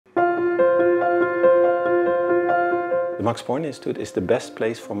The Max Born Institute is the best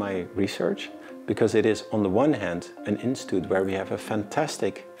place for my research because it is, on the one hand, an institute where we have a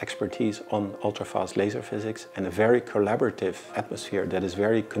fantastic expertise on ultrafast laser physics and a very collaborative atmosphere that is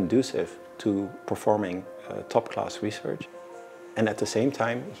very conducive to performing top-class research. And at the same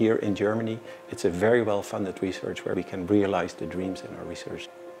time, here in Germany, it's a very well-funded research where we can realize the dreams in our research.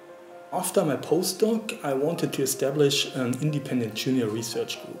 After my postdoc, I wanted to establish an independent junior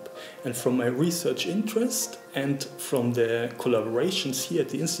research group. And from my research interest and from the collaborations here at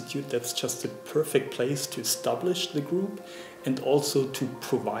the Institute, that's just a perfect place to establish the group and also to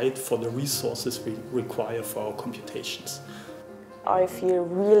provide for the resources we require for our computations. I feel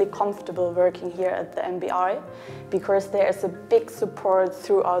really comfortable working here at the MBI because there is a big support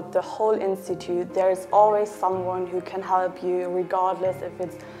throughout the whole institute. There is always someone who can help you, regardless if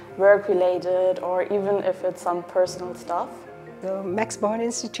it's work-related or even if it's some personal stuff. The Max Born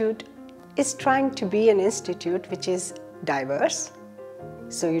Institute is trying to be an institute which is diverse,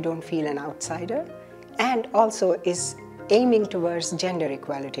 so you don't feel an outsider, and also is aiming towards gender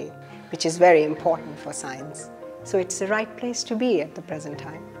equality, which is very important for science. So it's the right place to be at the present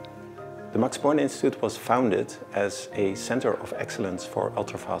time. The Max Born Institute was founded as a center of excellence for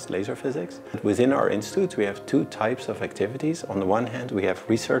ultrafast laser physics. Within our institute we have two types of activities. On the one hand we have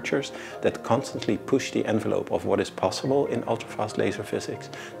researchers that constantly push the envelope of what is possible in ultrafast laser physics,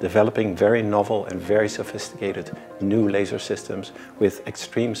 developing very novel and very sophisticated new laser systems with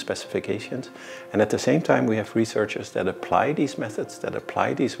extreme specifications. And at the same time we have researchers that apply these methods, that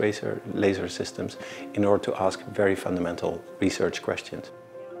apply these laser systems in order to ask very fundamental research questions.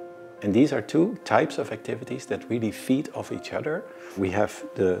 And these are two types of activities that really feed off each other. We have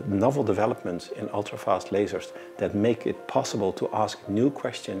the novel developments in ultrafast lasers that make it possible to ask new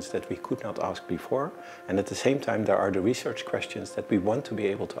questions that we could not ask before. And at the same time, there are the research questions that we want to be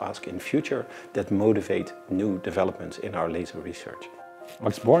able to ask in future that motivate new developments in our laser research.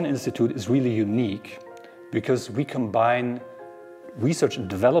 Max Born Institute is really unique because we combine research and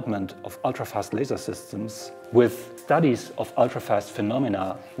development of ultrafast laser systems with studies of ultrafast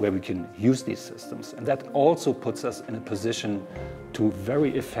phenomena where we can use these systems. And that also puts us in a position to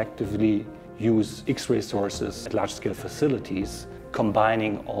very effectively use X-ray sources at large-scale facilities,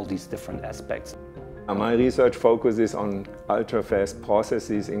 combining all these different aspects. My research focuses on ultrafast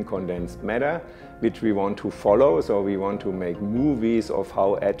processes in condensed matter, which we want to follow. So we want to make movies of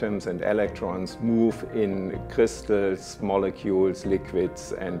how atoms and electrons move in crystals, molecules,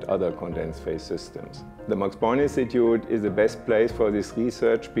 liquids, and other condensed phase systems. The Max Born Institute is the best place for this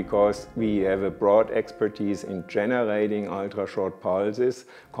research because we have a broad expertise in generating ultra-short pulses,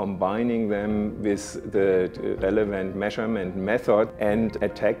 combining them with the relevant measurement method and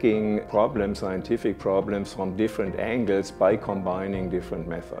attacking scientific problems from different angles by combining different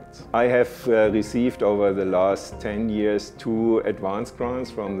methods. I have received over the last 10 years 2 advanced grants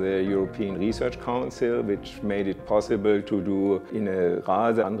from the European Research Council, which made it possible to do in a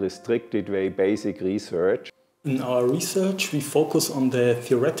rather unrestricted way basic research. In our research, we focus on the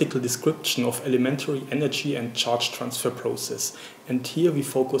theoretical description of elementary energy and charge transfer process. And here we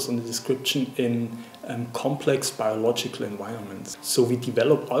focus on the description in complex biological environments. So we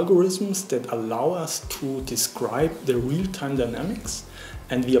develop algorithms that allow us to describe the real-time dynamics,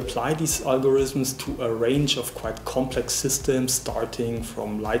 and we apply these algorithms to a range of quite complex systems, starting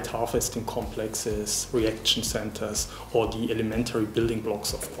from light harvesting complexes, reaction centers, or the elementary building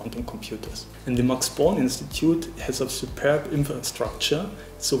blocks of quantum computers. And the Max Born Institute has a superb infrastructure,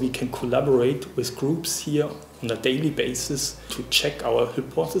 so we can collaborate with groups here on a daily basis to check our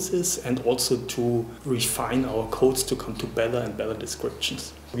hypotheses and also to refine our codes to come to better and better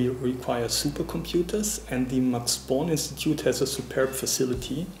descriptions. We require supercomputers, and the Max Born Institute has a superb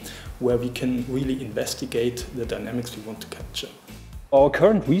facility where we can really investigate the dynamics we want to capture. Our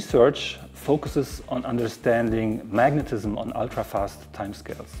current research focuses on understanding magnetism on ultrafast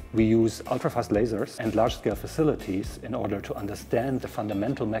timescales. We use ultrafast lasers and large-scale facilities in order to understand the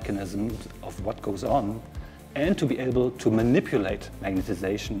fundamental mechanisms of what goes on and to be able to manipulate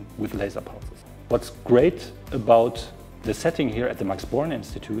magnetization with laser pulses. What's great about the setting here at the Max Born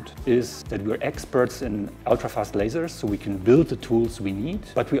Institute is that we're experts in ultrafast lasers, so we can build the tools we need,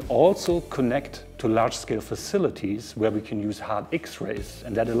 but we also connect to large-scale facilities where we can use hard X-rays,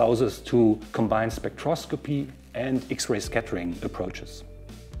 and that allows us to combine spectroscopy and X-ray scattering approaches.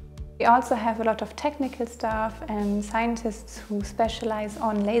 We also have a lot of technical staff and scientists who specialize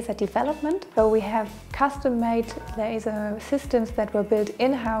on laser development. So we have custom-made laser systems that were built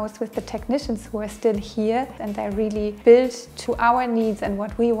in-house with the technicians who are still here, and they're really built to our needs and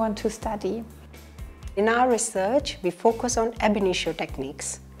what we want to study. In our research, we focus on ab initio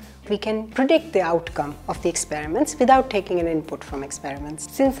techniques, We can predict the outcome of the experiments without taking an input from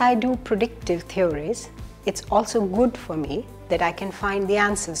experiments. Since I do predictive theories, it's also good for me that I can find the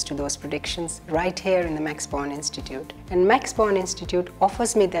answers to those predictions right here in the Max Born Institute. And Max Born Institute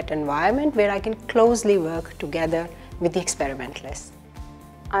offers me that environment where I can closely work together with the experimentalists.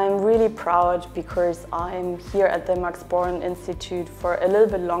 I'm really proud because I'm here at the Max Born Institute for a little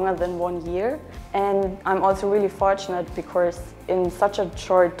bit longer than 1 year. And I'm also really fortunate because in such a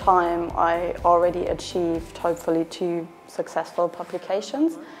short time I already achieved hopefully 2 successful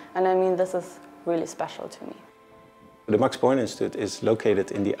publications. And I mean, this is really special to me. The Max Born Institute is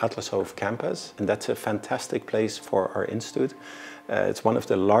located in the Atlashoofd campus, and that's a fantastic place for our institute. It's one of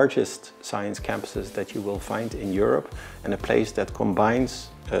the largest science campuses that you will find in Europe, and a place that combines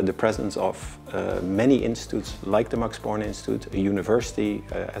the presence of many institutes like the Max Born Institute, a university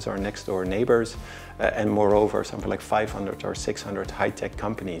as our next door neighbors, and moreover something like 500 or 600 high-tech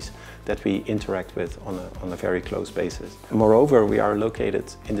companies that we interact with on a very close basis. Moreover, we are located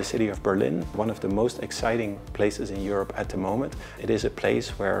in the city of Berlin, one of the most exciting places in Europe at the moment. It is a place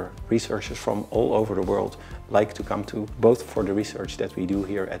where researchers from all over the world like to come to, both for the research that we do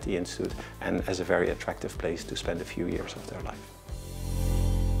here at the Institute and as a very attractive place to spend a few years of their life.